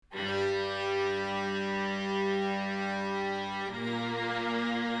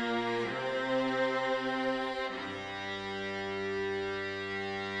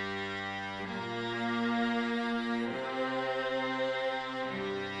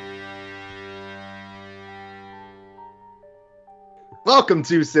Welcome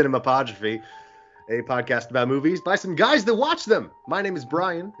to Cinemapodrophy, a podcast about movies by some guys that watch them. My name is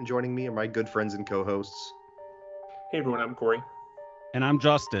Brian, and joining me are my good friends and co-hosts. Hey everyone, I'm Corey. And I'm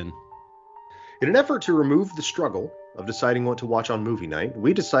Justin. In an effort to remove the struggle of deciding what to watch on movie night,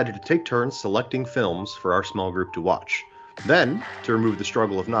 we decided to take turns selecting films for our small group to watch. Then, to remove the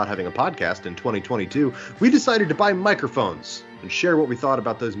struggle of not having a podcast in 2022, we decided to buy microphones and share what we thought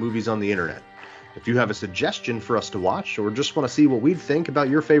about those movies on the internet. If you have a suggestion for us to watch, or just want to see what we'd think about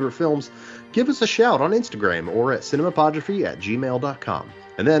your favorite films, give us a shout on Instagram or at cinemapodrophy@gmail.com.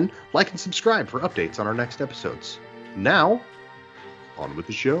 And then, like and subscribe for updates on our next episodes. Now, on with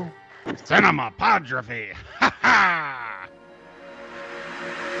the show. Cinemapodrophy! Ha ha!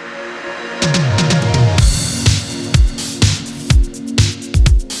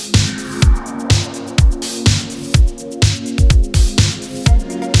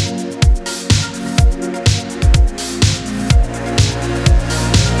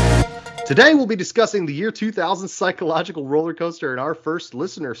 Today we'll be discussing the year 2000 psychological roller coaster in our first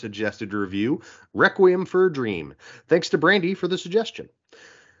listener-suggested review, Requiem for a Dream. Thanks to Brandy for the suggestion.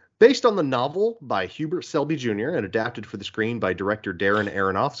 Based on the novel by Hubert Selby Jr. and adapted for the screen by director Darren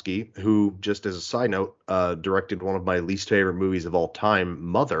Aronofsky, who, just as a side note, directed one of my least favorite movies of all time,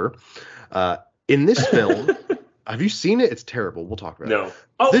 Mother. In this film, have you seen it? It's terrible. We'll talk about it. No.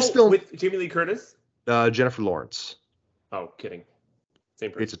 Oh, this film with Jamie Lee Curtis? Jennifer Lawrence. Oh, kidding.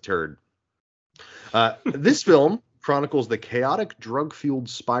 Same person. It's a turd. This film chronicles the chaotic, drug-fueled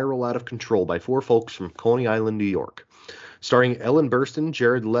spiral out of control by four folks from Coney Island, New York. Starring Ellen Burstyn,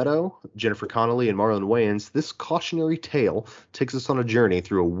 Jared Leto, Jennifer Connelly, and Marlon Wayans, this cautionary tale takes us on a journey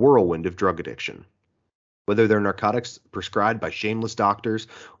through a whirlwind of drug addiction. Whether they're narcotics prescribed by shameless doctors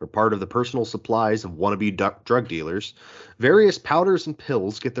or part of the personal supplies of wannabe drug dealers, various powders and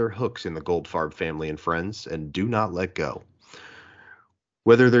pills get their hooks in the Goldfarb family and friends and do not let go.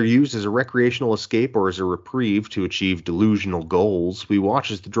 Whether they're used as a recreational escape or as a reprieve to achieve delusional goals, we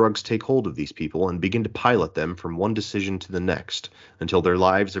watch as the drugs take hold of these people and begin to pilot them from one decision to the next, until their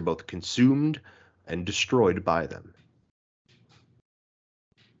lives are both consumed and destroyed by them.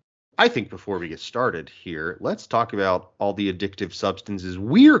 I think before we get started here, let's talk about all the addictive substances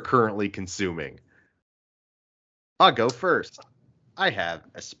we're currently consuming. I'll go first. I have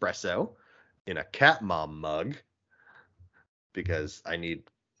espresso in a Cat Mom mug, because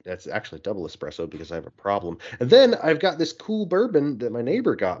that's actually double espresso because I have a problem. And then I've got this cool bourbon that my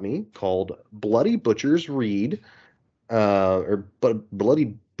neighbor got me called Bloody Butcher's Reed,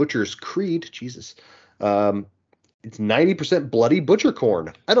 Bloody Butcher's Creed. Jesus. It's 90% bloody butcher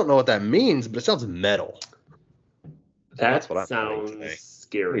corn. I don't know what that means, but it sounds metal. That's what sounds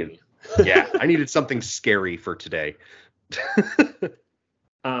scary. Yeah, I needed something scary for today.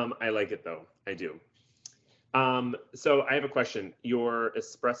 I like it though. I do. So I have a question. Your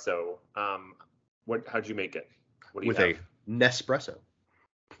espresso, how'd you make it? What do you have? With a Nespresso.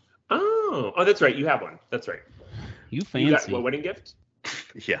 Oh, that's right. You have one. That's right. You fancy. You got a wedding gift?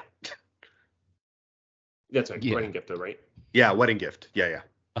 Yeah. That's right. Yeah. Wedding gift though, right? Yeah, wedding gift. Yeah.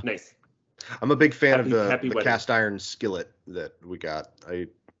 Nice. I'm a big fan of the wedding. cast iron skillet that we got. I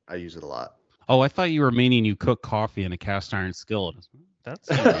use it a lot. Oh, I thought you were meaning you cook coffee in a cast iron skillet. That's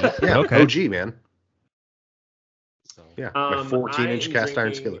yeah, okay. OG, man. So, yeah, my 14-inch cast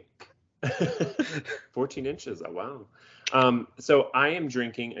iron skillet. 14 inches. Oh, wow. So I am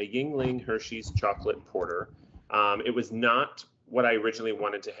drinking a Yingling Hershey's chocolate porter. It was not what I originally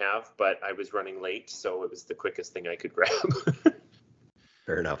wanted to have, but I was running late, so it was the quickest thing I could grab.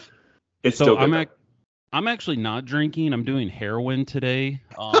 Fair enough. It's still good. I'm actually not drinking. I'm doing heroin today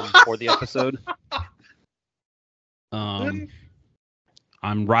for the episode. I'm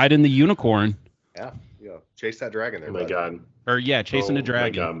riding the unicorn. Yeah. Chase that dragon there. Oh my God. Or yeah, chasing a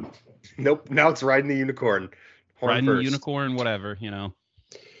dragon. Nope. Now it's riding the unicorn. Riding the unicorn, whatever,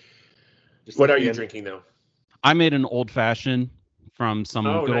 Just what are you drinking though? I made an old fashioned from some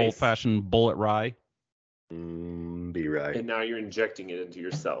good nice. old fashioned bullet rye. Be right. And now you're injecting it into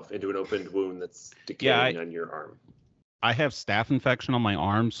yourself, into an opened wound that's decaying on your arm. I have staph infection on my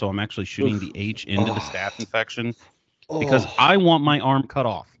arm, so I'm actually shooting the H into the staph infection because I want my arm cut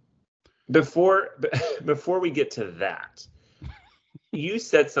off. Before we get to that, you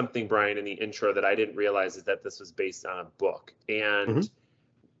said something, Brian, in the intro that I didn't realize is that this was based on a book. And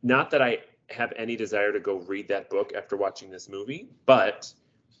not that I have any desire to go read that book after watching this movie, but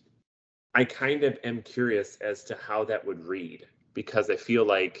I kind of am curious as to how that would read, because I feel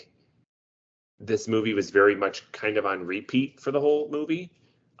like this movie was very much kind of on repeat for the whole movie.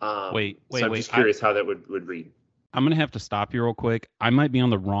 Wait. I'm just curious how that would read. I'm gonna have to stop you real quick. I might be on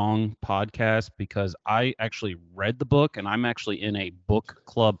the wrong podcast because I actually read the book and I'm actually in a book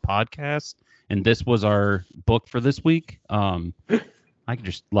club podcast, and this was our book for this week. I could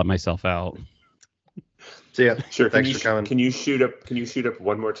just let myself out. See ya. Sure. Thanks for coming. Can you shoot up? Can you shoot up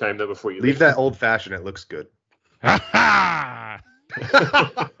one more time though before you leave that old fashioned? It looks good.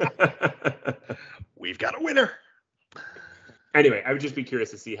 We've got a winner. Anyway, I would just be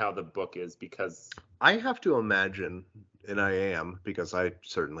curious to see how the book is, because I have to imagine, and I am, because I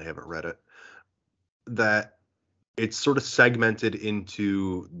certainly haven't read it, that it's sort of segmented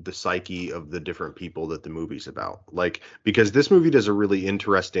into the psyche of the different people that the movie's about. Like, because this movie does a really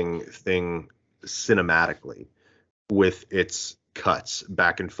interesting thing cinematically with its cuts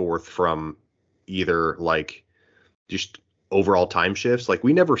back and forth from either like just overall time shifts. Like,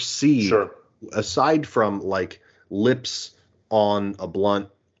 we never see, sure, aside from like lips on a blunt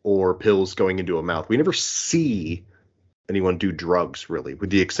or pills going into a mouth, we never see anyone do drugs, really, with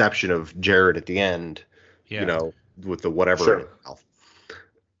the exception of Jared at the end, you know, with the whatever in his mouth.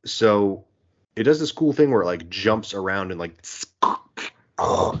 So it does this cool thing where it like jumps around and like,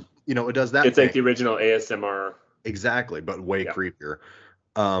 you know, it does that. It's thing. Like the original ASMR. Exactly, but way creepier.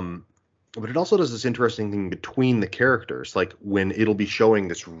 But it also does this interesting thing between the characters, like when it'll be showing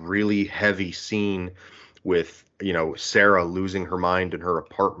this really heavy scene with, you know, Sarah losing her mind in her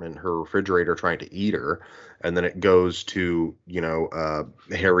apartment, her refrigerator trying to eat her, and then it goes to, you know,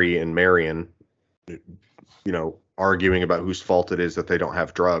 Harry and Marion, you know, arguing about whose fault it is that they don't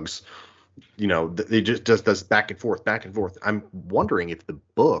have drugs. You know, they just does back and forth, back and forth. I'm wondering if the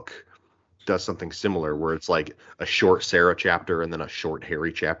book does something similar, where it's like a short Sarah chapter and then a short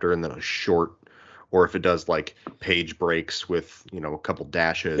Harry chapter and then a short, or if it does like page breaks with, you know, a couple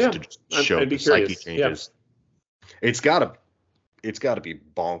dashes to just show the psyche changes. Yeah. It's gotta be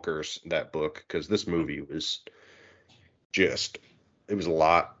bonkers, that book, because this movie was just, it was a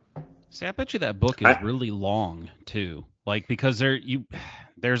lot. See, I bet you that book is really long too. Like, because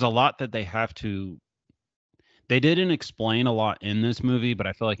there's a lot that they have to. They didn't explain a lot in this movie, but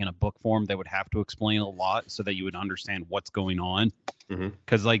I feel like in a book form they would have to explain a lot so that you would understand what's going on.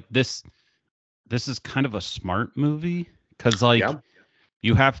 Because like this is kind of a smart movie, because like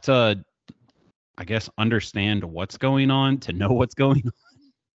you have to, I guess, understand what's going on to know what's going on.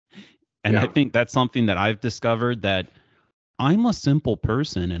 And I think that's something that I've discovered, that I'm a simple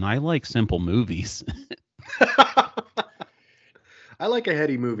person and I like simple movies. I like a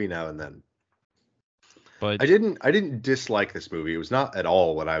heady movie now and then. But I didn't dislike this movie. It was not at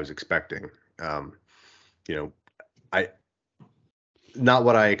all what I was expecting. You know, not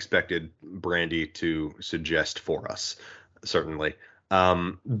what I expected Brandy to suggest for us, certainly.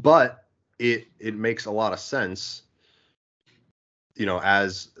 But it makes a lot of sense, you know,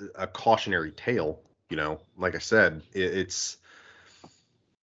 as a cautionary tale. You know, like I said, it's.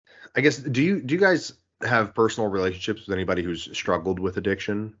 I guess, do you guys have personal relationships with anybody who's struggled with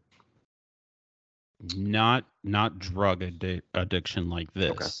addiction? Not drug addiction like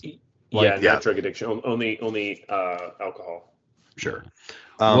this. Okay. Like, not drug addiction. Only alcohol. Sure.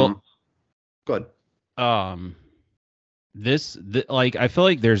 Well, good. Like, I feel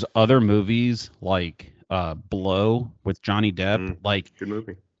like there's other movies like Blow with Johnny Depp. Like, good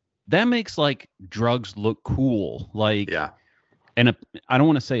movie. That makes like drugs look cool. Like, and I don't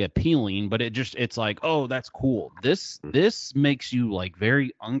want to say appealing, but it's like, oh, that's cool. This makes you like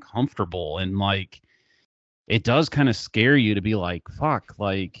very uncomfortable, and like it does kind of scare you to be like, fuck,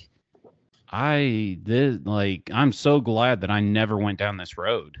 like I'm so glad that I never went down this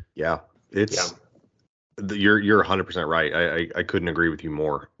road. Yeah, it's you're 100% right. I couldn't agree with you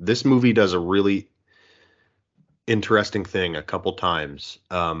more. This movie does a really interesting thing a couple times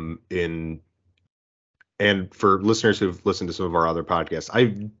and for listeners who've listened to some of our other podcasts,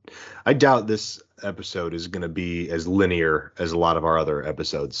 I doubt this episode is going to be as linear as a lot of our other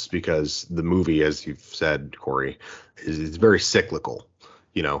episodes, because the movie, as you've said, Corey, is very cyclical,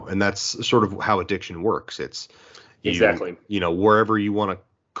 you know, and that's sort of how addiction works. It's exactly, you know, wherever you want to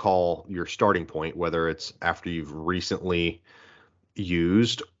call your starting point, whether it's after you've recently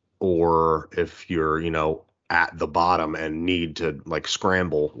used, or if you're, you know, at the bottom and need to like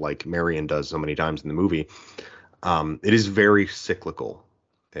scramble like Marion does so many times in the movie. It is very cyclical,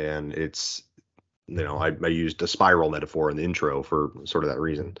 and it's, you know, I used a spiral metaphor in the intro for sort of that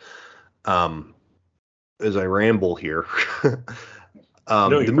reason. As I ramble here,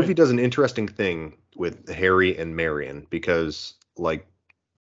 the movie does an interesting thing with Harry and Marion, because like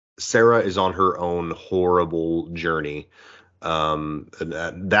Sarah is on her own horrible journey. And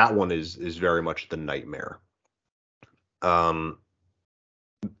that one is very much the nightmare.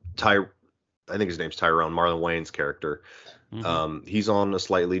 I think his name's Tyrone, Marlon Wayne's character. He's on a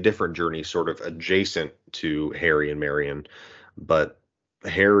slightly different journey, sort of adjacent to Harry and Marion, but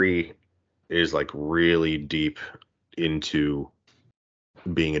Harry is like really deep into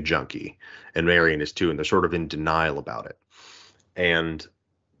being a junkie, and Marion is too, and they're sort of in denial about it. And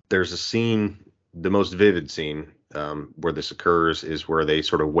there's a scene, the most vivid scene where this occurs is where they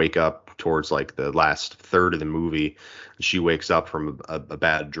sort of wake up towards like the last third of the movie. She wakes up from a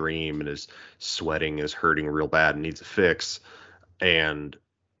bad dream and is sweating, is hurting real bad and needs a fix. And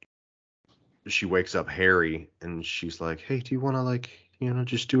she wakes up Harry and she's like, hey, do you want to like,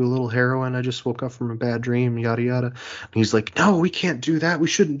 just do a little heroin? I just woke up from a bad dream, yada, yada. And he's like, no, we can't do that. We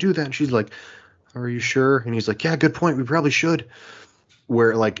shouldn't do that. And she's like, are you sure? And he's like, yeah, good point. We probably should.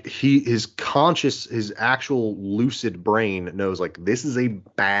 Where like his actual lucid brain knows like this is a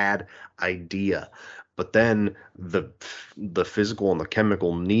bad idea, but then the physical and the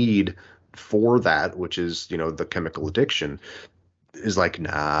chemical need for that, which is the chemical addiction, is like,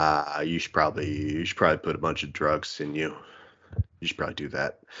 nah, you should probably put a bunch of drugs in you. You should probably do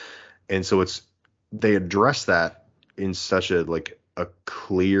that. And so they address that in such a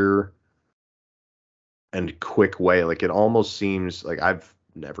clear and quick way. Like it almost seems like I've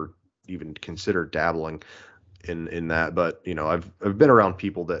never even considered dabbling in that, but I've been around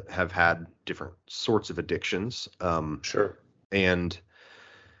people that have had different sorts of addictions. Sure. And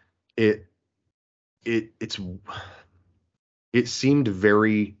it seemed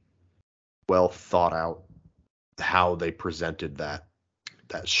very well thought out how they presented that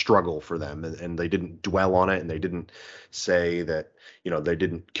struggle for them, and they didn't dwell on it, and they didn't say that they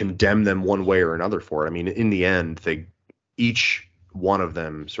didn't condemn them one way or another for it. I mean, in the end, each one of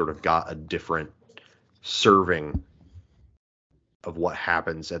them sort of got a different serving of what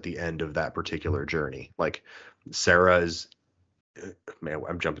happens at the end of that particular journey. Like Sarah is, man,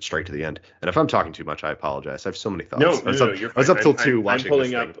 I'm jumping straight to the end, and if I'm talking too much, I apologize. I have so many thoughts. No, I was up till 2 watching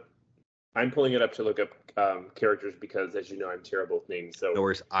this thing. I'm pulling it up to look up characters because, as you know, I'm terrible with names. So no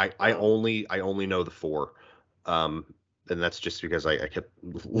worries. I only know the 4, and that's just because I kept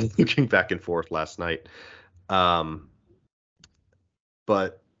looking back and forth last night.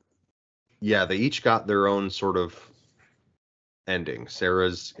 But yeah, they each got their own sort of ending.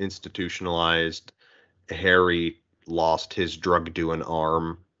 Sarah's institutionalized. Harry lost his drug doing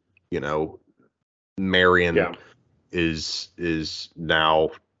arm. Marion is now,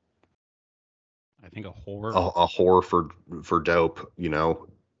 I think, a whore. A whore for dope.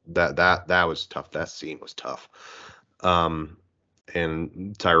 That was tough. That scene was tough.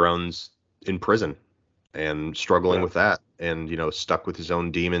 And Tyrone's in prison and struggling with that, and stuck with his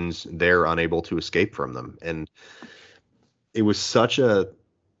own demons. They're unable to escape from them, and it was such a,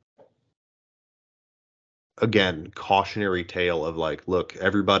 again, cautionary tale of like, look,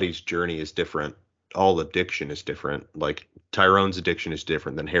 everybody's journey is different. All addiction is different. Like Tyrone's addiction is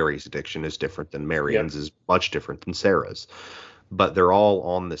different than Harry's addiction is different than Marion's is much different than Sarah's, but they're all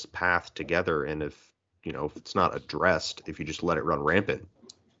on this path together. And if it's not addressed, if you just let it run rampant,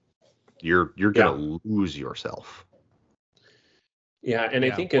 you're gonna lose yourself. Yeah, and I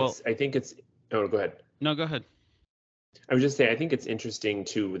think it's. Oh, go ahead. No, go ahead. I was just saying, I think it's interesting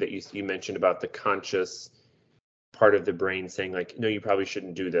too that you mentioned about the conscious part of the brain saying like, no, you probably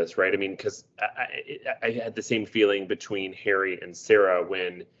shouldn't do this, right? I mean, because I had the same feeling between Harry and Sarah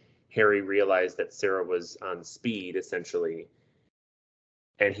when Harry realized that Sarah was on speed, essentially,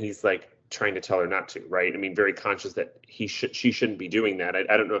 and he's like trying to tell her not to, right? I mean, very conscious that she shouldn't be doing that. I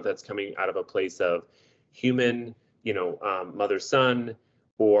don't know if that's coming out of a place of human, mother-son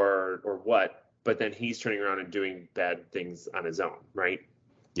or what, but then he's turning around and doing bad things on his own, right?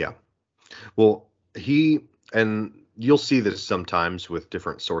 Yeah. Well, and you'll see this sometimes with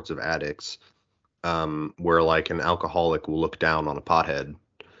different sorts of addicts, where like an alcoholic will look down on a pothead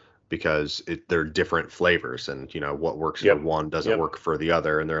because they're different flavors, and what works for one doesn't work for the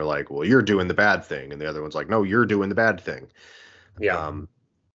other, and they're like, well, you're doing the bad thing, and the other one's like, no, you're doing the bad thing.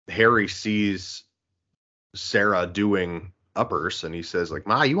 Harry sees Sarah doing uppers, and he says like,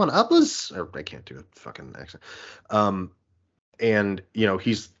 Ma, you want uppers? Or, I can't do a fucking accent. And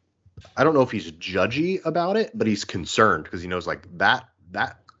he's, I don't know if he's judgy about it, but he's concerned because he knows like that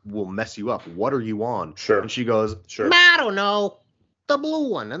will mess you up. What are you on? Sure. And she goes, sure, I don't know. The blue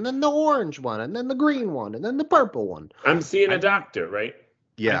one, and then the orange one, and then the green one, and then the purple one. I'm seeing a doctor, right?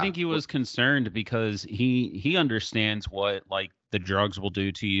 Yeah. I think he was concerned because he understands what like the drugs will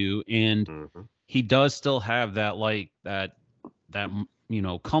do to you, and he does still have that like that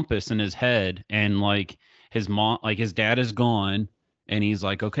compass in his head, and like his mom, like his dad is gone, and he's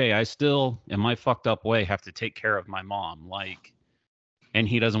like, okay, I still in my fucked up way have to take care of my mom. Like and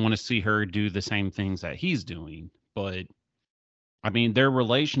he doesn't want to see her do the same things that he's doing. But I mean, their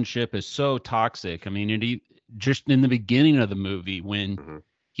relationship is so toxic. I mean, just in the beginning of the movie when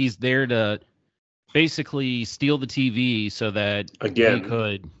he's there to basically steal the TV so that he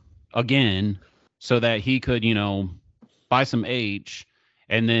could buy some H,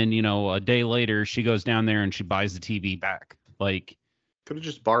 and then a day later she goes down there and she buys the TV back. Like, could have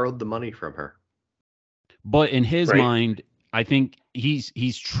just borrowed the money from her. But in his mind, I think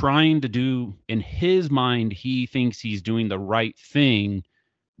he's trying to do, in his mind, he thinks he's doing the right thing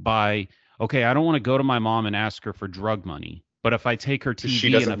by, okay, I don't want to go to my mom and ask her for drug money. But if I take her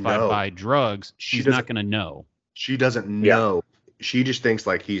TV and if I buy drugs, she's not going to know. She doesn't know. She just thinks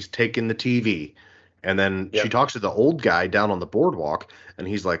like he's taking the TV. And then she talks to the old guy down on the boardwalk, and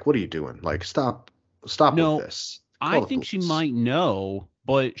he's like, "What are you doing? Like, stop with this." I think she might know,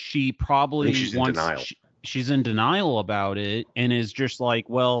 but she probably she's in denial. She's in denial about it and is just like,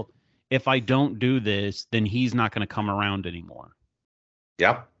 well, if I don't do this, then he's not going to come around anymore.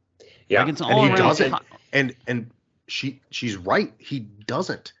 Yeah. Like, it's all and he doesn't. And she's right. He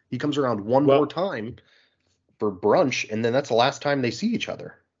doesn't. He comes around one more time for brunch, and then that's the last time they see each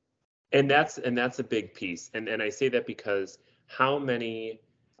other. And that's a big piece. And I say that because how many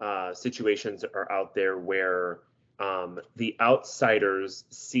situations are out there where the outsiders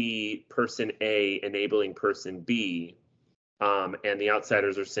see person A enabling person B, and the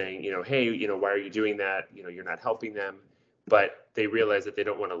outsiders are saying, hey, why are you doing that? You're not helping them. But they realize that they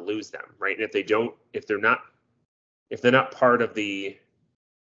don't want to lose them, right? And if they're not part of the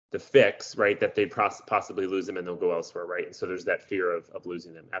fix, right, that they'd possibly lose them and they'll go elsewhere, right? And so there's that fear of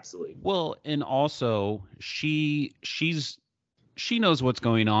losing them. Absolutely. Well, and also she knows what's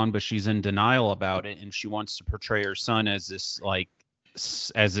going on, but she's in denial about it, and she wants to portray her son as this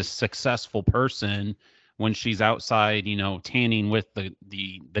successful person when she's outside, tanning with the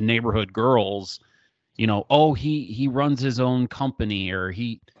neighborhood girls. Oh, he runs his own company, or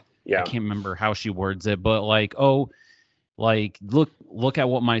I can't remember how she words it, but like, oh, like, look at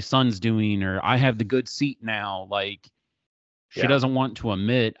what my son's doing, or I have the good seat now. Like, she doesn't want to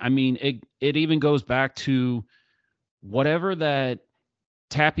admit. I mean, it even goes back to whatever that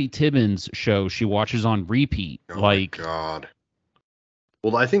Tappy Tibbins show she watches on repeat. Oh my God.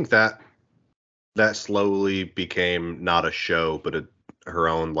 Well, I think that slowly became not a show, but her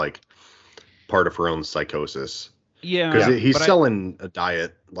own, like, part of her own psychosis. Yeah. Because he's selling a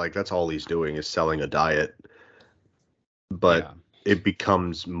diet. Like, that's all he's doing is selling a diet. But it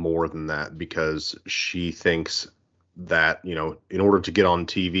becomes more than that, because she thinks that, in order to get on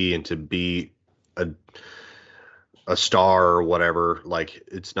TV and to be a star or whatever, like,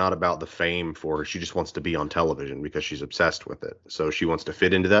 it's not about the fame for her. She just wants to be on television because she's obsessed with it. So she wants to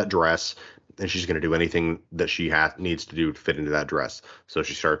fit into that dress, and she's going to do anything that she needs to do to fit into that dress. So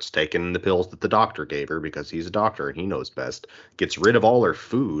she starts taking the pills that the doctor gave her because he's a doctor and he knows best, gets rid of all her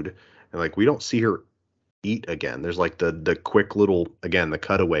food, and, like, we don't see her eat again. There's, like, the quick little, again, the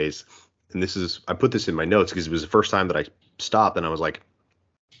cutaways. And I put this in my notes because it was the first time that I stopped and I was like,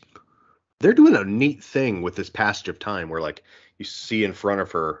 they're doing a neat thing with this passage of time where, like, you see in front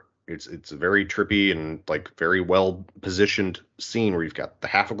of her, it's a very trippy and, like, very well positioned scene where you've got the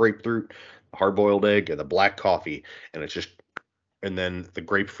half a grapefruit, the hard-boiled egg, and the black coffee, and then the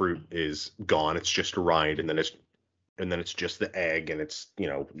grapefruit is gone. It's just a rind, and then it's just the egg, and it's,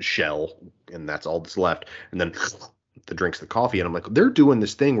 shell, and that's all that's left. And then the drinks, the coffee, and I'm like, they're doing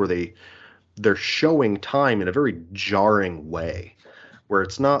this thing where they're showing time in a very jarring way, where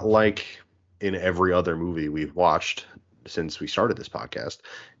it's not like in every other movie we've watched since we started this podcast.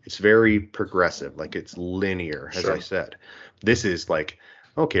 It's very progressive, like, it's linear, as I said. This is like,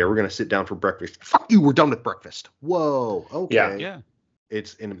 okay, we're gonna sit down for breakfast. Fuck you, we're done with breakfast. Whoa, okay. Yeah.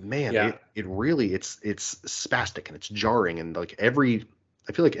 It really, it's spastic and it's jarring, and, like, I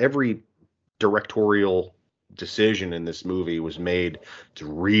feel like every directorial decision in this movie was made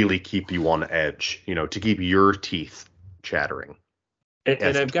to really keep you on edge, to keep your teeth chattering.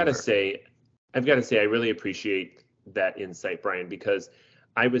 And I've got to say, I really appreciate that insight, Brian, because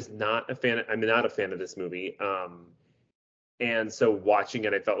I'm not a fan of this movie. And so watching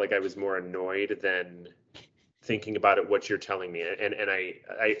it, I felt like I was more annoyed than thinking about it, what you're telling me. And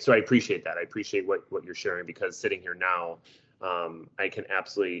so I appreciate that. I appreciate what you're sharing, because sitting here now, I can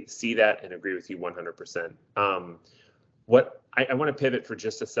absolutely see that and agree with you 100%. What I want to pivot for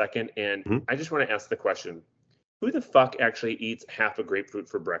just a second, and I just want to ask the question: who the fuck actually eats half a grapefruit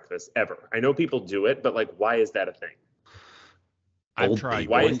for breakfast ever? I know people do it, but, like, why is that a thing? I've tried.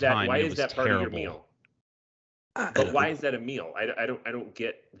 Why one is that? time, Why it is was that part terrible. of your meal? But why is that a meal? I don't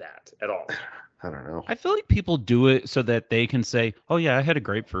get that at all. I don't know. I feel like people do it so that they can say, "Oh yeah, I had a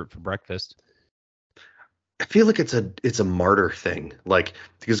grapefruit for breakfast." I feel like it's a martyr thing, like,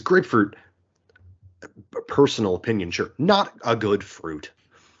 because grapefruit, personal opinion, sure, not a good fruit.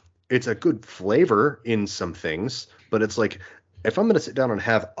 It's a good flavor in some things, but it's like, if I'm going to sit down and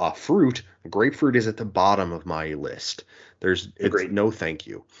have a fruit, grapefruit is at the bottom of my list. It's Agreed. no thank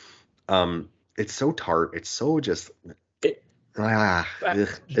you. It's so tart. It's so just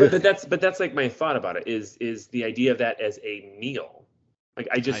but that's like my thought about it is the idea of that as a meal. Like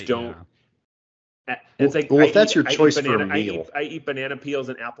I just don't. Yeah. It's like, well, if that's your choice for a meal, I eat banana peels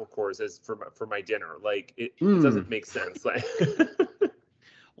and apple cores as for my dinner. Like it doesn't make sense. Like,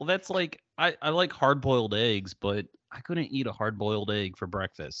 well, that's like I like hard-boiled eggs, but I couldn't eat a hard-boiled egg for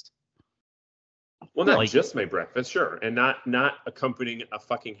breakfast. Well, not just my breakfast, sure, and not accompanying a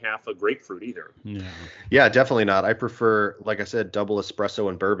fucking half a grapefruit either. Yeah, definitely not. I prefer, like I said, double espresso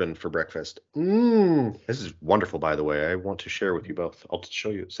and bourbon for breakfast. This is wonderful, by the way. I want to share with you both. I'll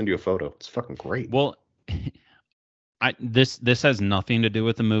send you a photo. It's fucking great. Well, this has nothing to do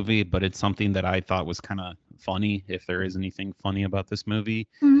with the movie, but it's something that I thought was kind of funny, if there is anything funny about this movie.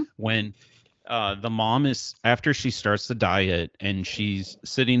 When the mom is, after she starts the diet and she's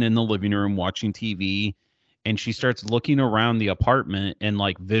sitting in the living room watching TV, and she starts looking around the apartment and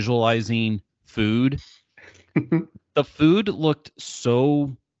like visualizing food. The food looked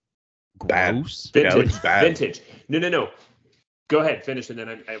so gross. Vintage. No. Go ahead, finish, and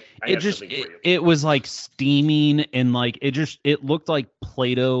then it was like steaming, and like it looked like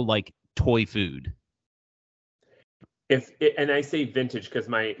Play-Doh, like toy food. And I say vintage because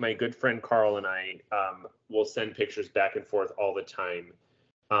my good friend Carl and I will send pictures back and forth all the time.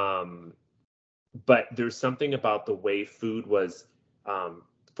 But there's something about the way food was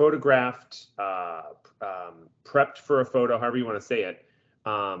photographed, prepped for a photo, however you want to say it.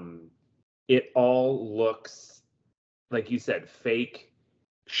 It all looks, like you said, fake,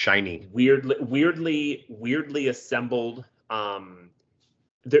 shiny, weirdly assembled.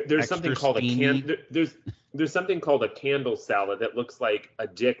 There's something called there's something called a candle salad that looks like a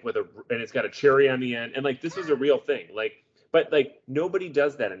dick and it's got a cherry on the end, and like this was a real thing. Like, but like nobody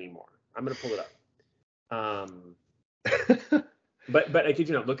does that anymore. I'm gonna pull it up. But I kid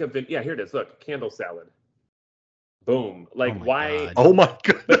you not, look up. Yeah, here it is. Look, candle salad. Boom. Like why? God. Oh my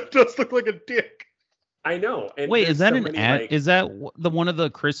god, that does look like a dick. I know. And wait, is that an ad? Is that the one of the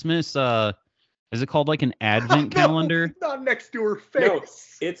Christmas? Is it called like an advent calendar? Not next to her face. No,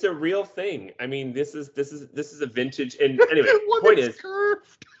 it's a real thing. I mean, this is a vintage. And anyway, point is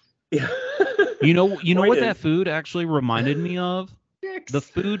curved. Yeah. You know what that food actually reminded me of? Dicks. The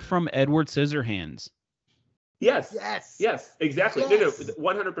food from Edward Scissorhands. Yes, exactly. Yes. No,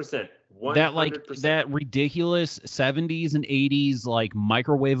 100%. That like that ridiculous 70s and 80s like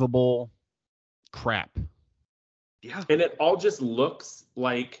microwavable crap. Yeah. And it all just looks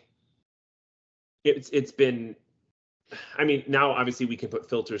like it's been, I mean, now obviously we can put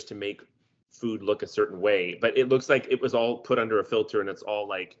filters to make food look a certain way, but it looks like it was all put under a filter, and it's all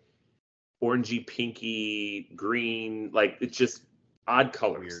like orangey, pinky, green, like it's just odd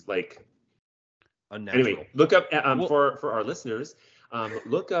colors. Weird. Like unnatural. Anyway, look up for our listeners,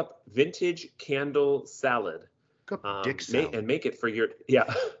 look up vintage candle salad. Look up dick salad. And make it for your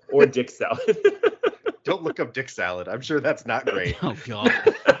or dick salad. Don't look up dick salad. I'm sure that's not great. Oh god.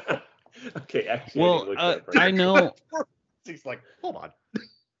 Okay, actually, well, I know. He's like, hold on.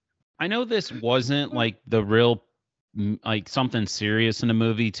 I know this wasn't like the real, like something serious in the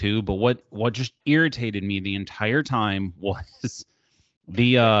movie too, but what just irritated me the entire time was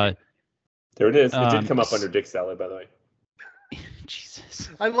the. There it is. It did come up under dick salad, by the way. Jesus.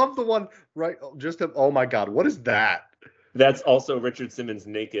 I love the one right. Oh my god, what is that? That's also Richard Simmons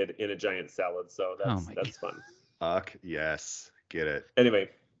naked in a giant salad, so that's fun. Fuck yes, get it.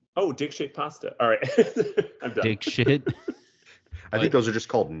 Anyway. Oh, dick-shaped pasta. All right. I'm done. Dick shit. I think those are just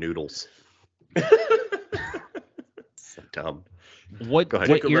called noodles. So dumb. What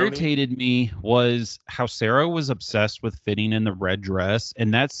irritated me was how Sarah was obsessed with fitting in the red dress,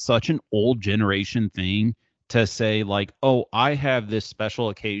 and that's such an old generation thing to say, like, oh, I have this special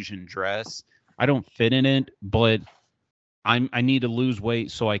occasion dress. I don't fit in it, but I need to lose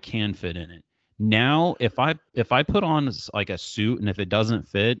weight so I can fit in it. Now, if I put on like a suit and if it doesn't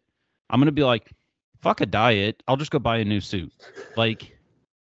fit, I'm going to be like, fuck a diet. I'll just go buy a new suit. Like,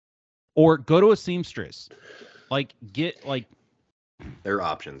 or go to a seamstress. Like, get like. There are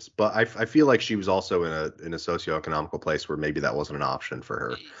options, but I feel like she was also in a socioeconomical place where maybe that wasn't an option for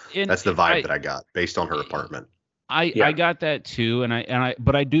her. That's the vibe that I got based on her apartment. I got that too,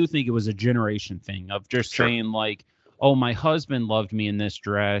 but I do think it was a generation thing of just saying like, oh, my husband loved me in this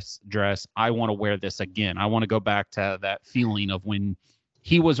dress. I want to wear this again. I want to go back to that feeling of when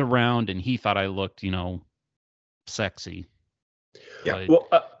he was around and he thought I looked, sexy. Yeah. Well,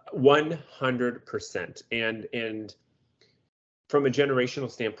 100%. And from a generational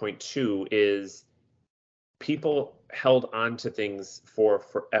standpoint too, is people held on to things for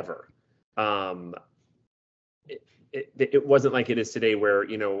forever. It wasn't like it is today where,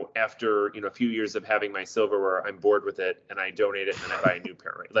 after, a few years of having my silverware, I'm bored with it and I donate it and then I buy a new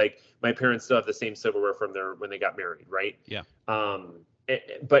pair, right? Like my parents still have the same silverware from when they got married, right? Yeah.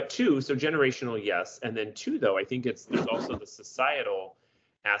 But two, so generational, yes. And then two, though, I think there's also the societal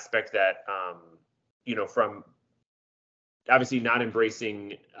aspect that, from obviously not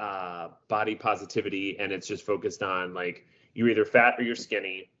embracing body positivity, and it's just focused on like you're either fat or you're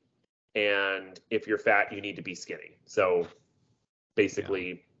skinny, and if you're fat, you need to be skinny. So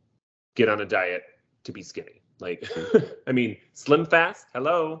basically, get on a diet to be skinny. Like, I mean, Slim Fast.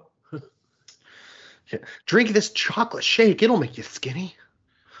 Hello. Drink this chocolate shake; it'll make you skinny.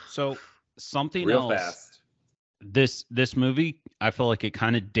 So something real else. Fast. This movie, I feel like it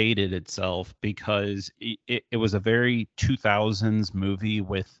kind of dated itself because it was a very 2000s movie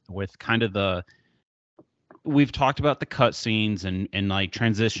with kind of we've talked about the cutscenes and like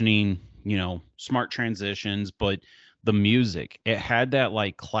transitioning, smart transitions, but the music, it had that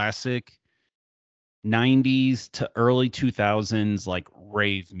like classic 90s to early 2000s like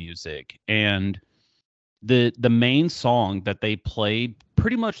rave music. And the main song that they played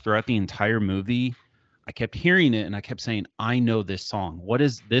pretty much throughout the entire movie, I kept hearing it and I kept saying, I know this song. What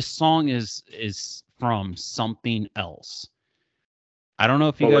is this song is from something else. I don't know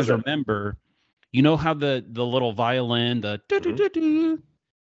if you guys remember, you know how the little violin, the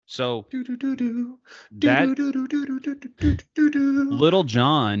so that Little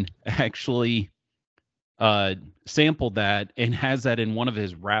John actually sampled that and has that in one of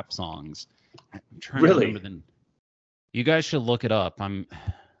his rap songs. I'm trying to remember you guys should look it up.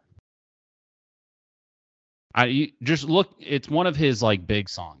 You just look, it's one of his like big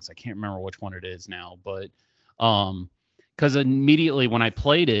songs. I can't remember which one it is now, but because immediately when I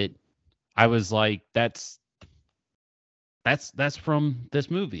played it, I was like, that's from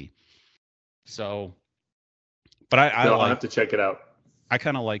this movie. So, but I'll have to check it out. I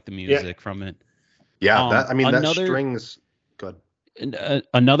kind of like the music from it. Yeah, that strings. Good.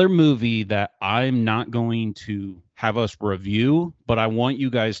 Another movie that I'm not going to have us review, but I want you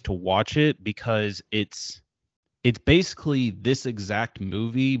guys to watch it because it's basically this exact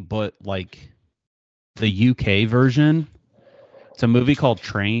movie, but like the UK version. It's a movie called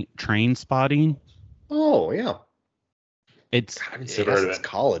Train Spotting. Oh yeah, it's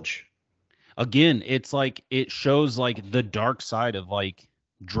college. Again, it's like it shows like the dark side of like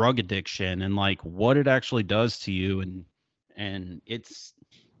drug addiction and like what it actually does to you, and it's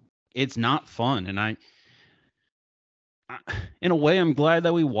not fun. And I in a way, I'm glad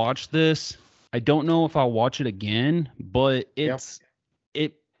that we watched this. I don't know if I'll watch it again, but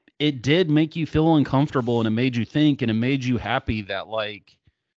it did make you feel uncomfortable and it made you think and it made you happy that like,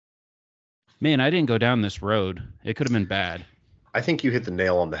 man, I didn't go down this road. It could have been bad. I think you hit the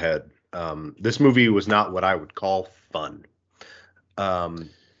nail on the head. This movie was not what I would call fun.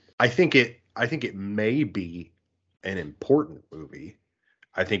 I think it may be an important movie.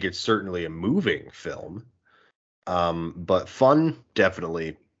 I think it's certainly a moving film. But fun,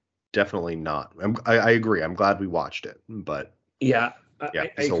 definitely not. I agree. I'm glad we watched it, but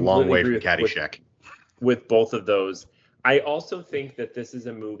it's a long way from Caddyshack. With both of those, I also think that this is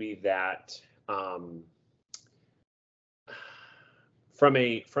a movie that, from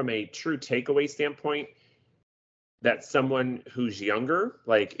a true takeaway standpoint, that someone who's younger,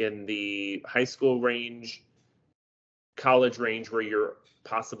 like in the high school range, college range, where you're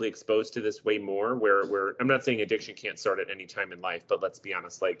possibly exposed to this way more, where I'm not saying addiction can't start at any time in life, but let's be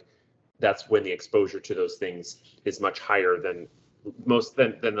honest, like that's when the exposure to those things is much higher than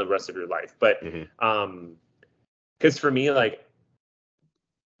the rest of your life. But because for me, like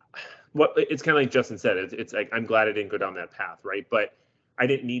it's kind of like Justin said, it's like I'm glad I didn't go down that path, right? But I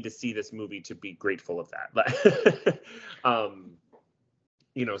didn't need to see this movie to be grateful of that.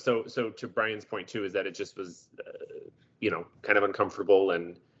 So to Brian's point too, is that it just was kind of uncomfortable,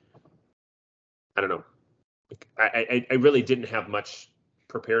 and I don't know. I really didn't have much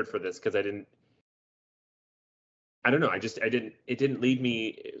prepared for this because I don't know. It didn't leave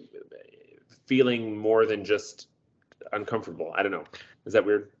me feeling more than just uncomfortable. I don't know. Is that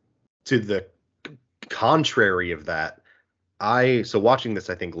weird? To the contrary of that, so watching this,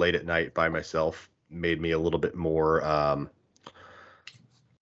 I think late at night by myself made me a little bit more,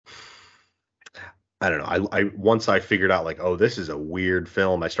 I don't know. I once I figured out like, oh, this is a weird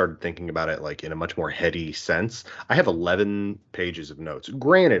film, I started thinking about it like in a much more heady sense. I have 11 pages of notes.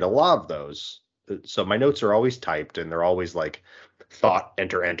 Granted, a lot of those, so my notes are always typed and they're always like thought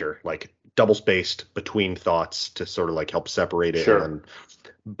enter, like double spaced between thoughts to sort of like help separate it. And Sure. then,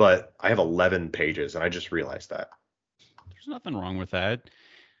 but I have 11 pages and I just realized that. There's nothing wrong with that.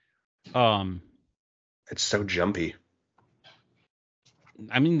 Um, It's so jumpy.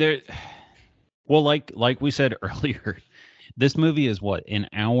 I mean, well, like we said earlier, this movie is what, an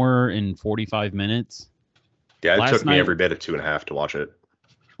hour and 45 minutes. Yeah, it Last took me night- every bit of 2.5 to watch it.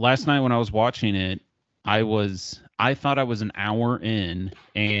 Last night when I was watching it, I thought I was an hour in,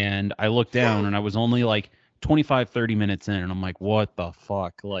 and I looked down and I was only like 25, 30 minutes in, and I'm like, what the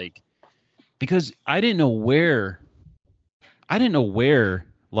fuck? Like, because I didn't know where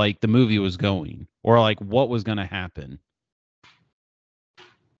like the movie was going or like what was going to happen.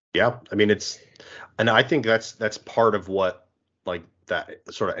 Yeah, I mean and I think that's part of what like that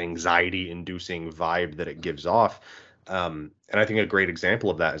sort of anxiety-inducing vibe that it gives off. And I think a great example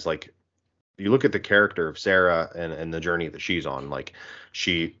of that is like you look at the character of Sarah and the journey that she's on. Like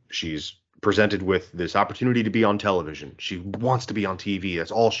she's presented with this opportunity to be on television. She wants to be on TV.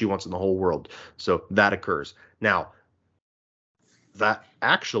 That's all she wants in the whole world. So that occurs. Now, that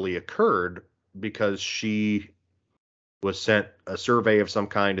actually occurred because she was sent a survey of some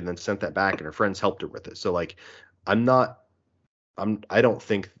kind and then sent that back and her friends helped her with it. So like I don't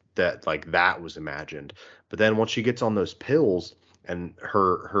think that like that was imagined. But then once she gets on those pills and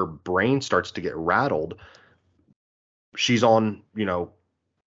her brain starts to get rattled, she's on,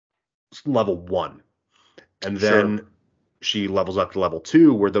 level 1. And then Sure. she levels up to level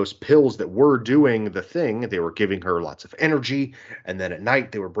 2 where those pills that were doing the thing, they were giving her lots of energy, and then at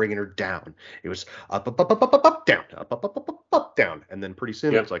night they were bringing her down. It was up down, up down, and then pretty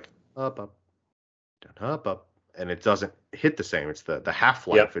soon Yep. it's like up down, up, and it doesn't hit the same. It's the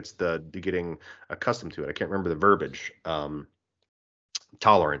half-life. Yep. It's the getting accustomed to it. I can't remember the verbiage.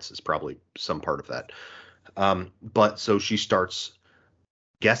 Tolerance is probably some part of that. But so she starts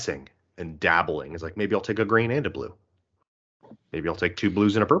guessing and dabbling. It's like, maybe I'll take a green and a blue. Maybe I'll take 2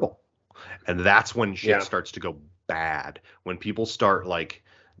 blues and a purple. And that's when shit starts to go bad. When people start like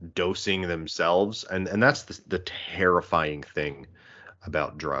dosing themselves. And that's the terrifying thing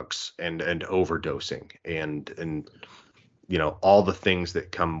about drugs and overdosing and all the things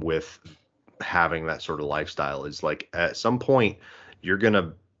that come with having that sort of lifestyle is like at some point you're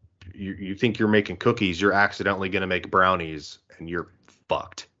gonna you think you're making cookies, you're accidentally gonna make brownies and you're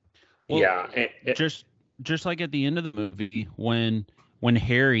fucked. Well, Yeah. just like at the end of the movie when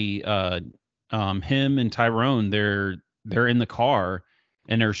Harry him and Tyrone they're in the car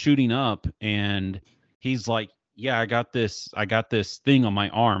and they're shooting up and he's like, yeah, I got this thing on my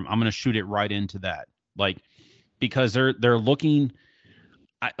arm, I'm gonna shoot it right into that, like, because they're looking.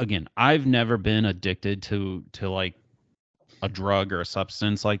 I've never been addicted to like a drug or a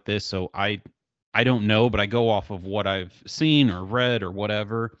substance like this, so I don't know, but I go off of what I've seen or read or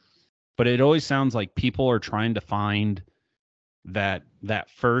whatever. But it always sounds like people are trying to find that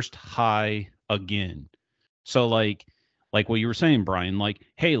first high again. So like what you were saying, Brian, like,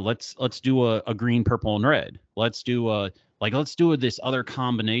 hey, let's do a green, purple, and red. Let's do this other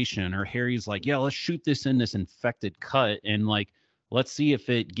combination. Or Harry's like, yeah, let's shoot this in this infected cut and like let's see if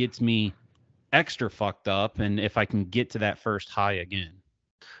it gets me extra fucked up and if I can get to that first high again.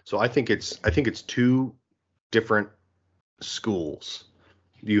 So I think it's 2 different schools.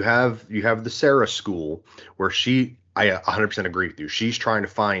 You have the Sarah school where I 100% agree with you. She's trying to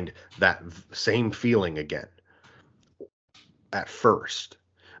find that same feeling again at first.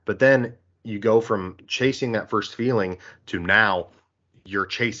 But then you go from chasing that first feeling to now you're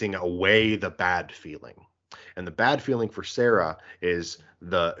chasing away the bad feeling. And the bad feeling for Sarah is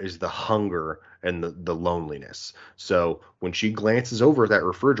the hunger and the loneliness. So when she glances over at that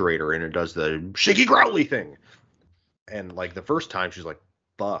refrigerator and it does the shaky growly thing, and like the first time she's like,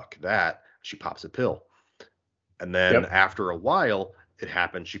 fuck that, she pops a pill. And then after a while it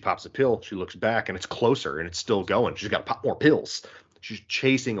happens, she pops a pill, she looks back and it's closer and it's still going. She's got to pop more pills. She's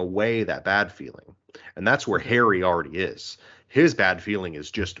chasing away that bad feeling. And that's where Harry already is. His bad feeling is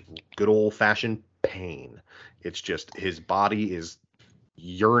just good old-fashioned pain. It's just his body is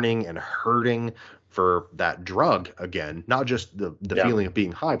yearning and hurting for that drug again, not just the feeling of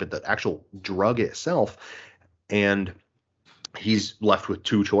being high, but the actual drug itself. And he's left with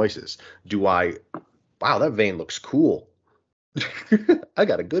 2 choices. Wow, that vein looks cool. I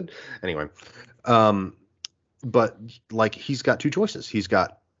got a good, anyway. But like he's got 2 choices. He's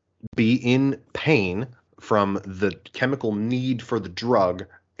got be in pain from the chemical need for the drug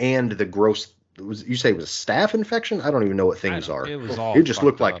and the gross you say it was a staph infection? I don't even know what things are. It was all. It just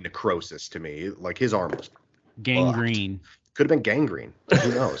looked like up. necrosis to me. Like his arm was gangrene. Could have been gangrene.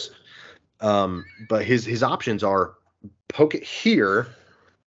 Who knows? But his options are poke it here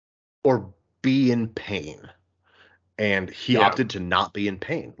or be in pain. And he opted to not be in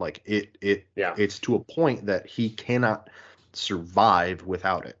pain. Like it's to a point that he cannot survive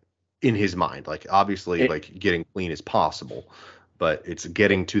without it in his mind. Like obviously like getting clean is possible, but it's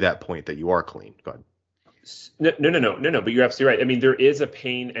getting to that point that you are clean. Go ahead. No. But you're absolutely right. I mean, there is a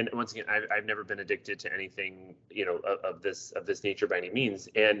pain, and once again, I've never been addicted to anything, of this nature by any means.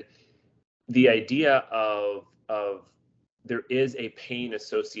 And the idea of there is a pain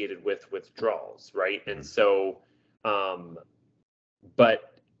associated with withdrawals, right? And so,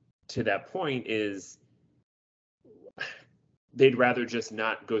 but to that point is they'd rather just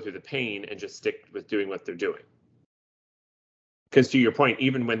not go through the pain and just stick with doing what they're doing. Because to your point,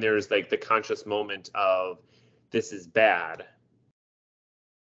 even when there's like the conscious moment of this is bad,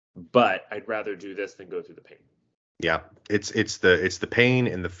 but I'd rather do this than go through the pain. Yeah, it's the pain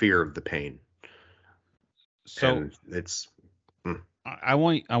and the fear of the pain. So and it's. I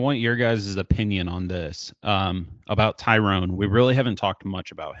want your guys' opinion on this about Tyrone. We really haven't talked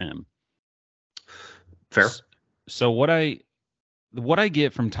much about him. Fair. So what I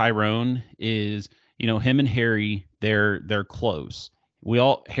get from Tyrone is, him and Harry, they're close.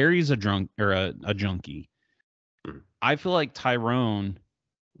 Harry's a drunk or a junkie. I feel like Tyrone,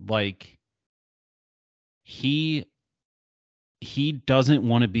 like he doesn't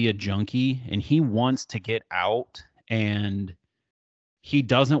want to be a junkie, and he wants to get out, and he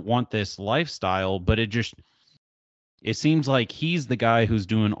doesn't want this lifestyle, but it seems like he's the guy who's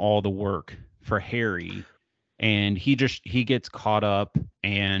doing all the work for Harry, and he gets caught up,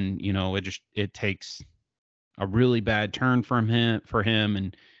 and it takes a really bad turn for him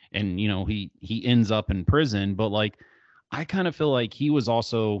and he ends up in prison. But like I kind of feel like he was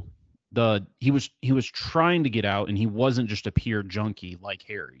also he was trying to get out, and he wasn't just a pure junkie like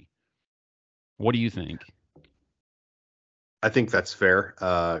Harry. What do you think? I think that's fair.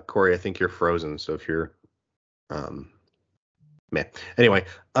 Corey, I think you're frozen. So if you're, man, anyway,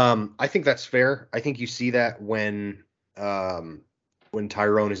 I think that's fair. I think you see that when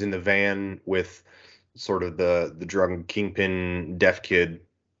Tyrone is in the van with sort of the drug kingpin deaf kid,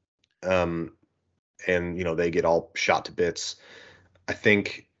 and they get all shot to bits. I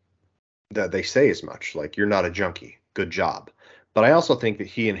think that they say as much, like, you're not a junkie, good job. But I also think that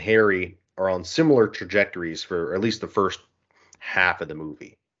he and Harry are on similar trajectories for at least the first half of the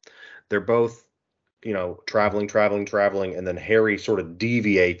movie. They're both, traveling, and then Harry sort of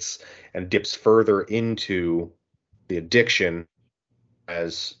deviates and dips further into the addiction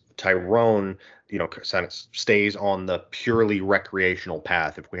as Tyrone, kind of stays on the purely recreational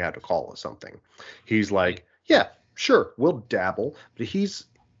path, if we had to call it something. He's like, yeah, sure, we'll dabble, but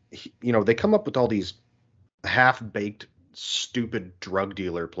they come up with all these half-baked, stupid drug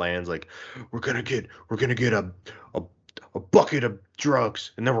dealer plans, like we're gonna get a bucket of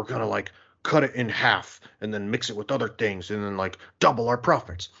drugs, and then we're gonna like cut it in half and then mix it with other things and then like double our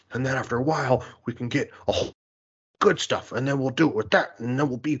profits, and then after a while we can get a whole good stuff, and then we'll do it with that, and then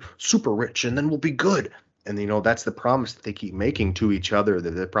we'll be super rich, and then we'll be good. And that's the promise that they keep making to each other,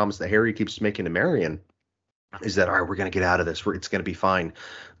 the promise that Harry keeps making to Marion, is that, all right, we're going to get out of this, it's going to be fine.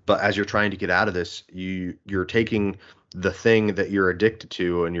 But as you're trying to get out of this, you're taking the thing that you're addicted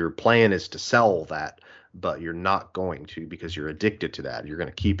to, and your plan is to sell that, but you're not going to, because you're addicted to that. You're going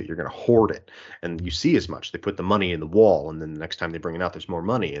to keep it. You're going to hoard it. And you see as much. They put the money in the wall, and then the next time they bring it out, there's more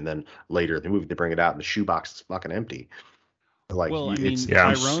money. And then later in the movie, they bring it out, and the shoebox is fucking empty. Like, it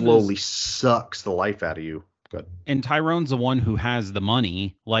slowly sucks the life out of you. Good. And Tyrone's the one who has the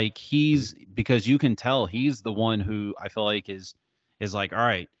money. Like, because you can tell he's the one who I feel like is like, all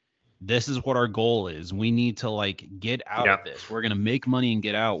right, this is what our goal is. We need to like get out of this. We're going to make money and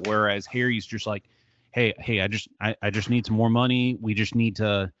get out. Whereas Harry's just like, Hey, I just need some more money. We just need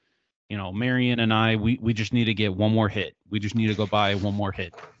to, Marion and I, we just need to get one more hit. We just need to go buy one more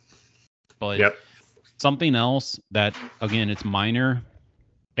hit. But something else that, again, it's minor,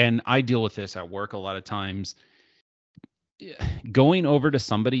 and I deal with this at work a lot of times, going over to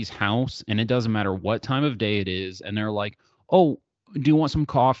somebody's house, and it doesn't matter what time of day it is, and they're like, oh, do you want some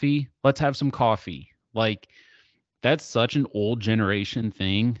coffee? Let's have some coffee. Like, that's such an old generation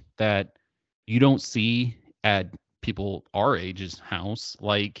thing that you don't see at people our age's house.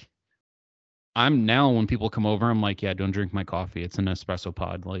 Like, I'm now, when people come over, I'm like, yeah, don't drink my coffee. It's an espresso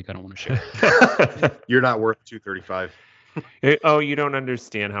pod. Like, I don't want to share. You're not worth $2.35. Oh, you don't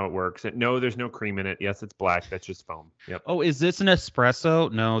understand how it works. No, there's no cream in it. Yes, it's black. That's just foam. Yep. Oh, is this an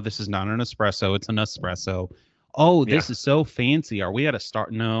espresso? No, this is not an espresso. It's an espresso. Oh, this is so fancy. Are we at a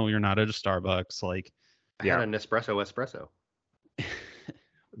start? No, you're not at a Starbucks. Like, I had an espresso.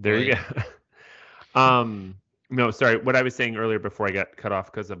 There you go. No, sorry. What I was saying earlier before I got cut off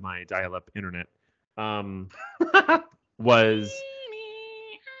because of my dial-up internet, was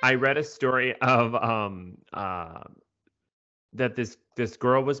I read a story of that this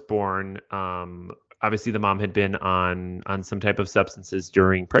girl was born. Obviously, the mom had been on some type of substances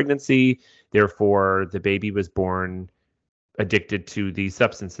during pregnancy. Therefore, the baby was born addicted to these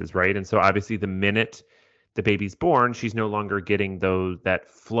substances, right? And so, obviously, the minute the baby's born, she's no longer getting that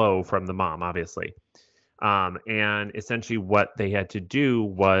flow from the mom, obviously. And essentially, what they had to do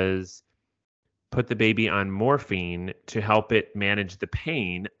was put the baby on morphine to help it manage the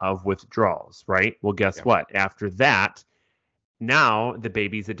pain of withdrawals, right? Well, guess what? After that, now the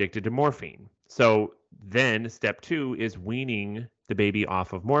baby's addicted to morphine. So then step 2 is weaning the baby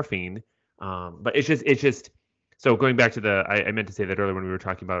off of morphine. But it's just, so going back to I meant to say that earlier when we were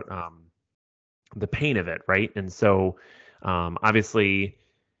talking about the pain of it, right? And so obviously,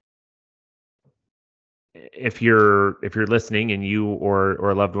 if you're listening and you or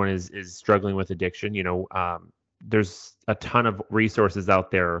a loved one is struggling with addiction, there's a ton of resources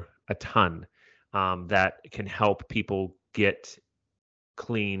out there, that can help people get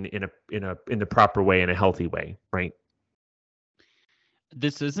clean in the proper way, in a healthy way, right?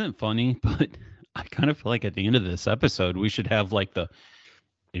 This isn't funny, but I kind of feel like at the end of this episode we should have like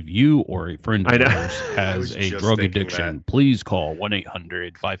if you or a friend of yours has a drug addiction, please call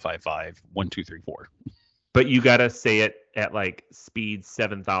 1-800-555-1234. But you gotta say it at like speed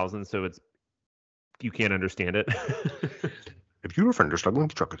 7,000, so you can't understand it. If you're a friend or struggling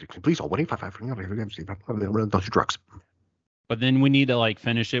with drug addiction, please call 1-855 drugs. But then we need to like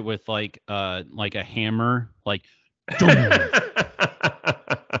finish it with like a hammer, like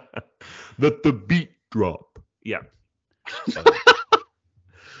let the beat drop. Yeah.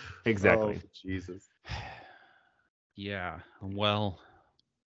 Exactly. Oh, Jesus. Yeah. Well.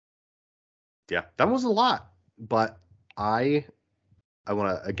 Yeah, that was a lot, but I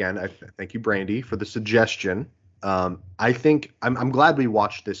want to again. Thank you, Brandy, for the suggestion. I think I'm glad we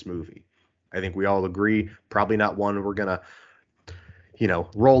watched this movie. I think we all agree probably not one we're gonna,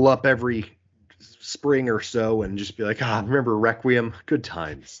 roll up every spring or so and just be like, remember Requiem? Good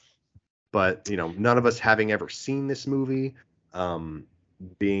times. But none of us having ever seen this movie,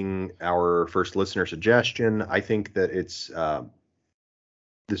 being our first listener suggestion, I think that this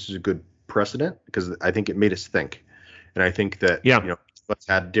is a good precedent because I think it made us think, and I think that let's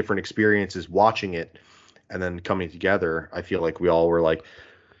had different experiences watching it and then coming together. I feel like we all were like,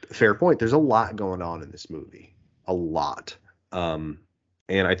 fair point, there's a lot going on in this movie, a lot, and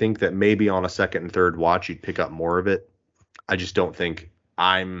I think that maybe on a second and third watch you'd pick up more of it. I just don't think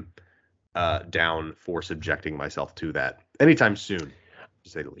I'm down for subjecting myself to that anytime soon, to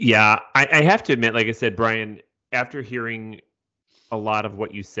say the least. Yeah, I have to admit, like I said, Brian, after hearing a lot of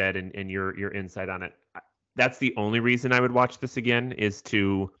what you said and your insight on it, that's the only reason I would watch this again, is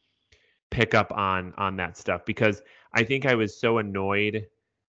to pick up on that stuff, because I think I was so annoyed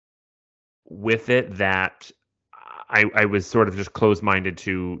with it that I was sort of just closed-minded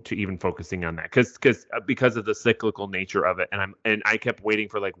to even focusing on that, because of the cyclical nature of it, and I kept waiting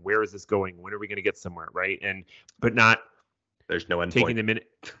for like, where is this going? When are we going to get somewhere, right? But not there's no end taking point. the minute.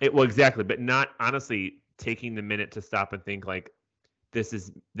 Well, exactly, but not honestly taking the minute to stop and think like, this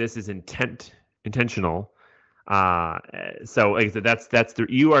is intentional. So like I said,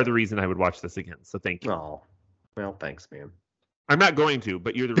 you are the reason I would watch this again. So thank you. Oh, well, thanks, man. I'm not going to,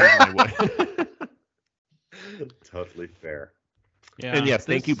 but you're the reason I would. Totally fair. Yeah. And yes,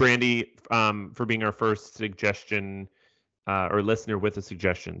 thank you, Brandy, for being our first suggestion or listener with a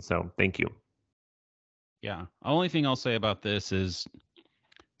suggestion. So thank you. Yeah. The only thing I'll say about this is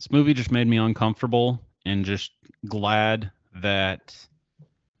this movie just made me uncomfortable, and just glad that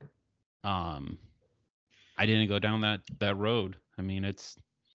I didn't go down that road. I mean,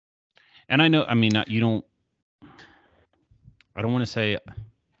 and I know, I mean, I don't want to say,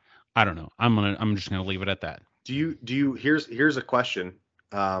 I don't know. I'm just gonna leave it at that. Do you here's a question.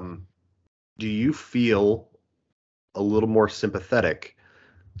 Do you feel a little more sympathetic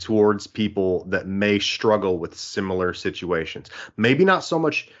towards people that may struggle with similar situations? Maybe not so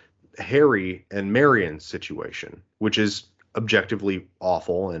much Harry and Marion's situation, which is objectively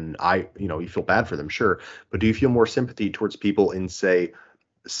awful, and you feel bad for them, sure. But do you feel more sympathy towards people in, say,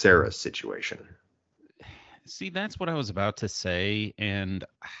 Sarah's situation? See, that's what I was about to say, and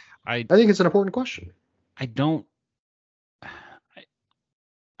I think it's an important question. I don't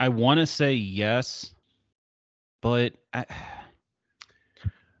I want to say yes, but I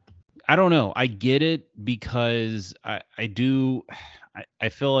don't know. I get it because I do. I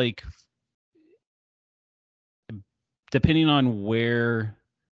feel like depending on where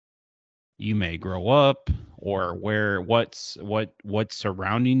you may grow up or what's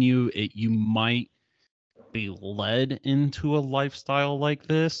surrounding you, you might be led into a lifestyle like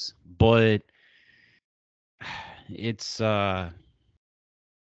this, but it's I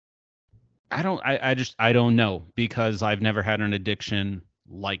don't know because I've never had an addiction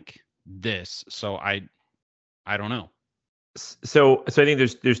like this, so I don't know. So I think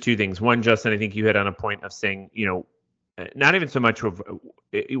there's two things. One, Justin, I think you hit on a point of saying, not even so much of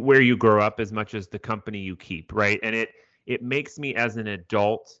where you grow up as much as the company you keep, right? And it makes me as an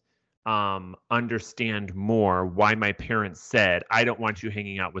adult understand more why my parents said, I don't want you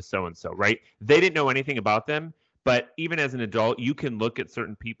hanging out with so and so, right? They didn't know anything about them, but even as an adult, you can look at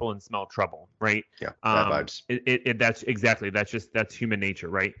certain people and smell trouble, right? Yeah, bad vibes. That's human nature,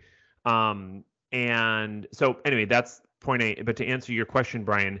 right? And so anyway, that's point A. But to answer your question,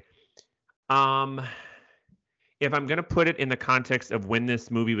 Brian, if I'm going to put it in the context of when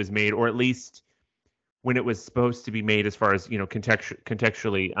this movie was made, or at least when it was supposed to be made, as far as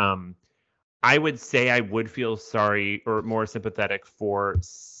contextually, I would say I would feel sorry or more sympathetic for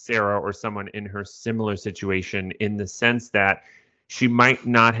Sarah or someone in her similar situation, in the sense that she might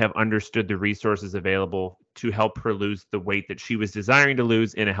not have understood the resources available to help her lose the weight that she was desiring to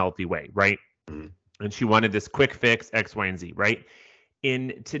lose in a healthy way, right? Mm-hmm. And she wanted this quick fix, X, Y, and Z, right?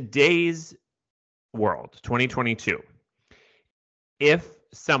 In today's world, 2022, if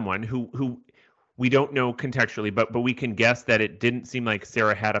someone who we don't know contextually, but we can guess that it didn't seem like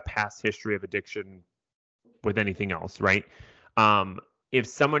Sarah had a past history of addiction with anything else, right? If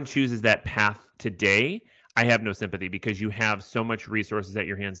someone chooses that path today, I have no sympathy, because you have so much resources at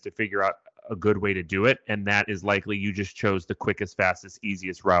your hands to figure out a good way to do it, and that is likely you just chose the quickest, fastest,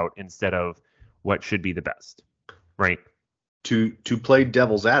 easiest route instead of what should be the best, right? To play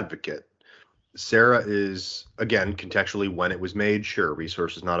devil's advocate, Sarah is, again, contextually, when it was made, sure,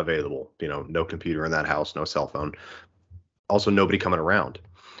 resources not available. No computer in that house, no cell phone. Also, nobody coming around.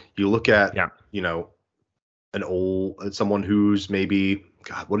 You look at, someone who's maybe,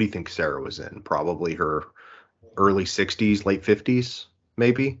 God, what do you think Sarah was in? Probably her early 60s, late 50s,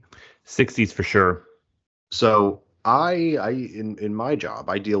 maybe? 60s for sure. So in my job,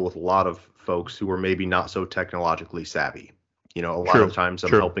 I deal with a lot of folks who are maybe not so technologically savvy. A lot of the times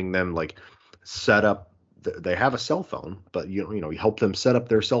I'm helping them set up. They have a cell phone, but you help them set up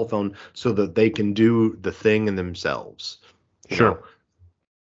their cell phone so that they can do the thing in themselves. Sure.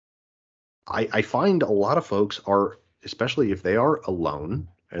 I find a lot of folks are, especially if they are alone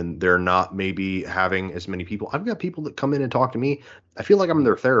and they're not maybe having as many people. I've got people that come in and talk to me. I feel like I'm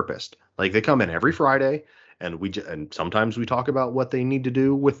their therapist. Like, they come in every Friday, and and sometimes we talk about what they need to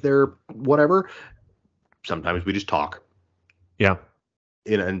do with their whatever. Sometimes we just talk. Yeah.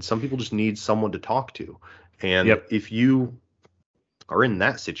 And some people just need someone to talk to. And if you are in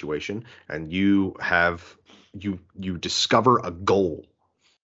that situation and you discover a goal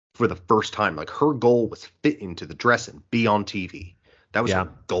for the first time, like her goal was fit into the dress and be on TV. That was her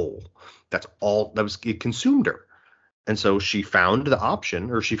goal. That's all. It consumed her. And so she found the option,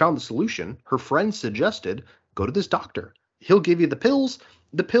 or she found the solution. Her friend suggested, go to this doctor. He'll give you the pills.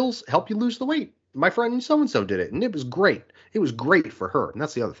 The pills help you lose the weight. My friend so-and-so did it, and it was great. It was great for her. And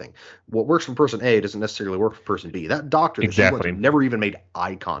that's the other thing. What works for person A doesn't necessarily work for person B. That doctor that she went to never even made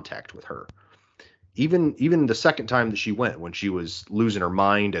eye contact with her. Even the second time that she went, when she was losing her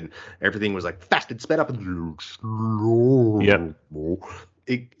mind and everything was like fast and sped up, and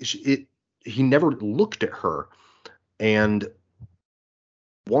he never looked at her. And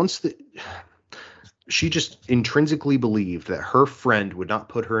she just intrinsically believed that her friend would not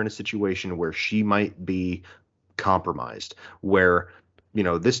put her in a situation where she might be compromised, where,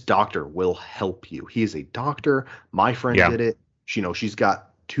 this doctor will help you. He is a doctor. My friend did it. She's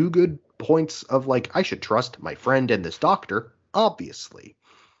got two good points of I should trust my friend and this doctor, obviously.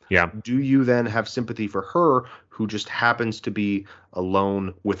 Yeah. Do you then have sympathy for her, who just happens to be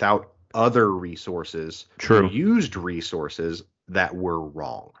alone without other resources? True. Who used resources that were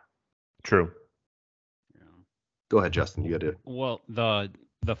wrong? True. Go ahead, Justin. You got to. Well,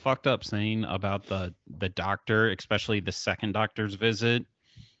 the fucked up saying about the doctor, especially the second doctor's visit.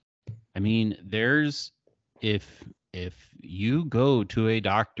 I mean, if you go to a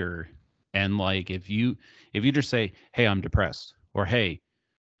doctor and if you just say, hey, I'm depressed, or hey,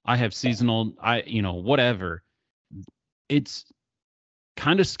 I have seasonal, whatever, it's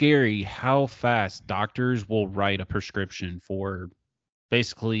kind of scary how fast doctors will write a prescription for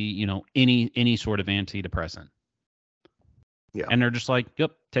basically, you know, any sort of antidepressant. Yeah. And they're just like,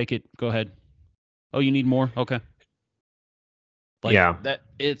 yep, take it, go ahead. Oh, you need more? Okay. Like, yeah.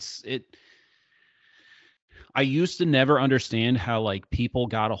 I used to never understand how like people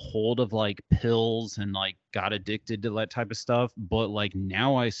got a hold of like pills and like got addicted to that type of stuff, but like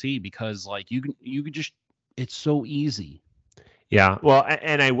now I see, because like you could just, it's so easy. Yeah. Well,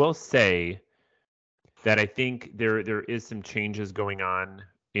 and I will say that I think there is some changes going on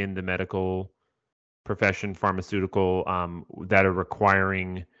in the medical profession, pharmaceutical, that are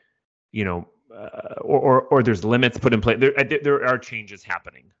requiring, you know, or there's limits put in place. There are changes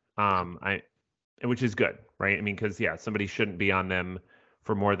happening. Which is good, right? I mean, because somebody shouldn't be on them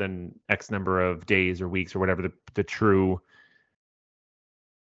for more than X number of days or weeks or whatever the true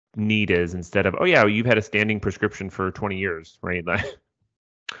need is, instead of, oh yeah, you've had a standing prescription for 20 years, right?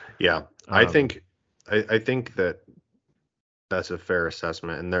 Yeah, I think that that's a fair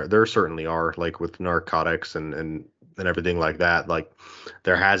assessment, and there certainly are, like with narcotics and everything like that. Like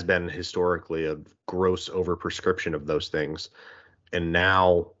there has been historically a gross overprescription of those things, and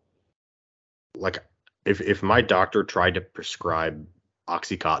now, like if my doctor tried to prescribe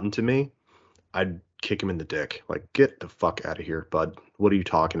OxyContin to me, I'd kick him in the dick. Like, get the fuck out of here, bud. What are you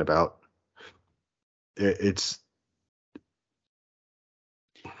talking about? It's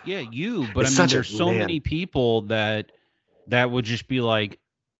but I mean, there's so many people that would just be like,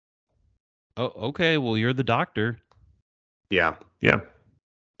 oh, okay, well, you're the doctor. Yeah. And,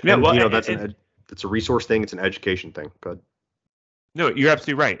 well, you know, that's it's a resource thing. It's an education thing. Good. No, you're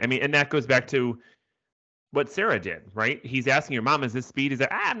absolutely right. I mean, and that goes back to what Sarah did, right? He's asking your mom, is this speed? He's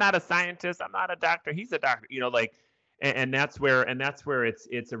like, I'm not a scientist. I'm not a doctor. He's a doctor, you know, like, and that's where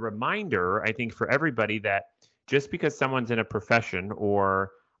it's a reminder, I think, for everybody that just because someone's in a profession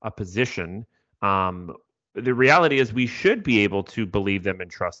or a position, the reality is we should be able to believe them and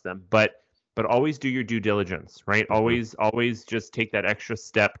trust them, but always do your due diligence, right? Mm-hmm. Always just take that extra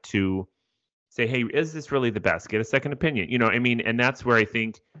step to say, hey, is this really the best? Get a second opinion. You know, I mean, and that's where I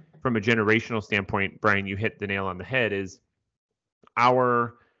think from a generational standpoint, Brian, you hit the nail on the head, is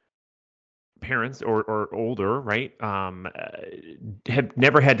our parents or older, right, have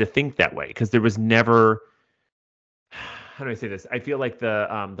never had to think that way, because there was never, how do I say this? I feel like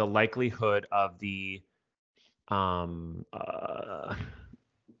the likelihood of the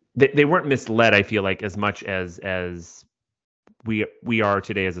they weren't misled, I feel like, as much as we are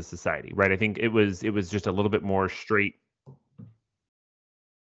today as a society, right? I think it was just a little bit more straight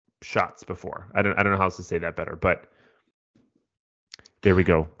shots before. I don't know how else to say that better, but there we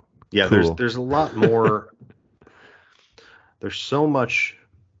go. Yeah, cool. there's a lot more. There's so much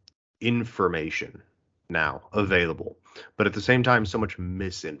information now available, but at the same time, so much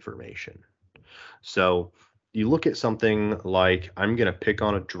misinformation. So you look at something like, I'm going to pick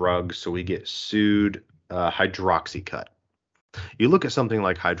on a drug so we get sued, Hydroxycut. You look at something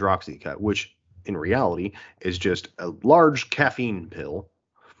like Hydroxycut, which in reality is just a large caffeine pill,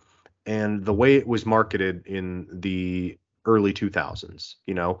 and the way it was marketed in the early 2000s,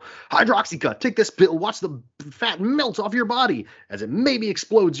 you know, Hydroxycut, take this pill, watch the fat melt off your body as it maybe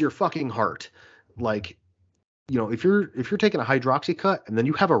explodes your fucking heart. Like, you know, if you're taking a Hydroxycut and then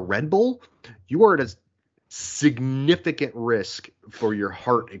you have a Red Bull, you are at a significant risk for your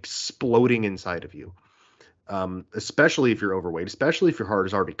heart exploding inside of you. Especially if you're overweight, especially if your heart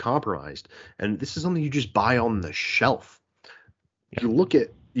is already compromised. And this is something you just buy on the shelf. Yeah. You look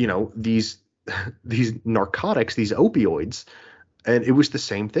at, you know, these narcotics, these opioids, and it was the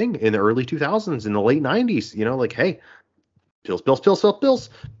same thing in the early 2000s, in the late 90s. You know, like, hey, pills.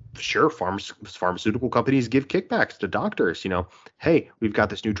 Sure, pharmaceutical companies give kickbacks to doctors. You know, hey, we've got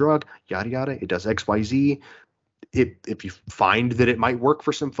this new drug, yada yada. It does XYZ. If you find that it might work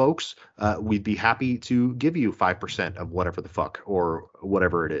for some folks, we'd be happy to give you 5% of whatever the fuck or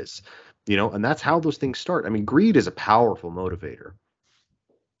whatever it is. You know, and that's how those things start. I mean, greed is a powerful motivator.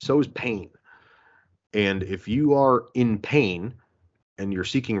 So is pain. And if you are in pain and you're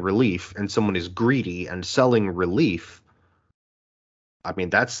seeking relief, and someone is greedy and selling relief, I mean,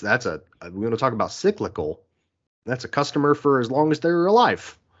 that's we're going to talk about cyclical. That's a customer for as long as they're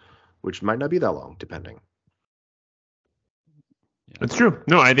alive, which might not be that long, depending. That's true.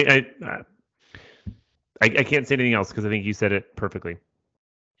 No, I think I can't say anything else, because I think you said it perfectly.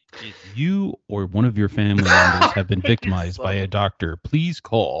 If you or one of your family members have been victimized by a doctor, please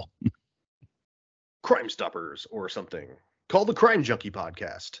call Crime Stoppers or something. Call the Crime Junkie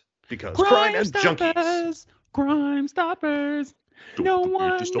podcast, because crime and junkies. Crime Stoppers. No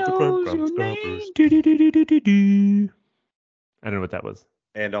one knows your name. I don't know what that was.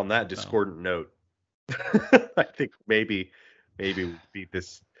 And on that discordant note, I think maybe maybe we beat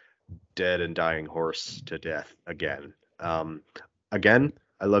this dead and dying horse to death again. Again,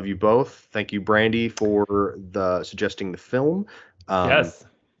 I love you both. Thank you, Brandy, for suggesting the film. Yes.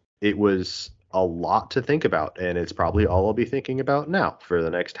 It was a lot to think about, and it's probably all I'll be thinking about now for the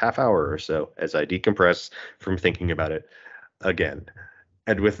next half hour or so as I decompress from thinking about it again.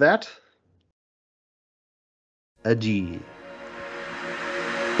 And with that, adieu.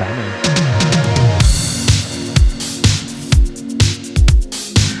 Bye.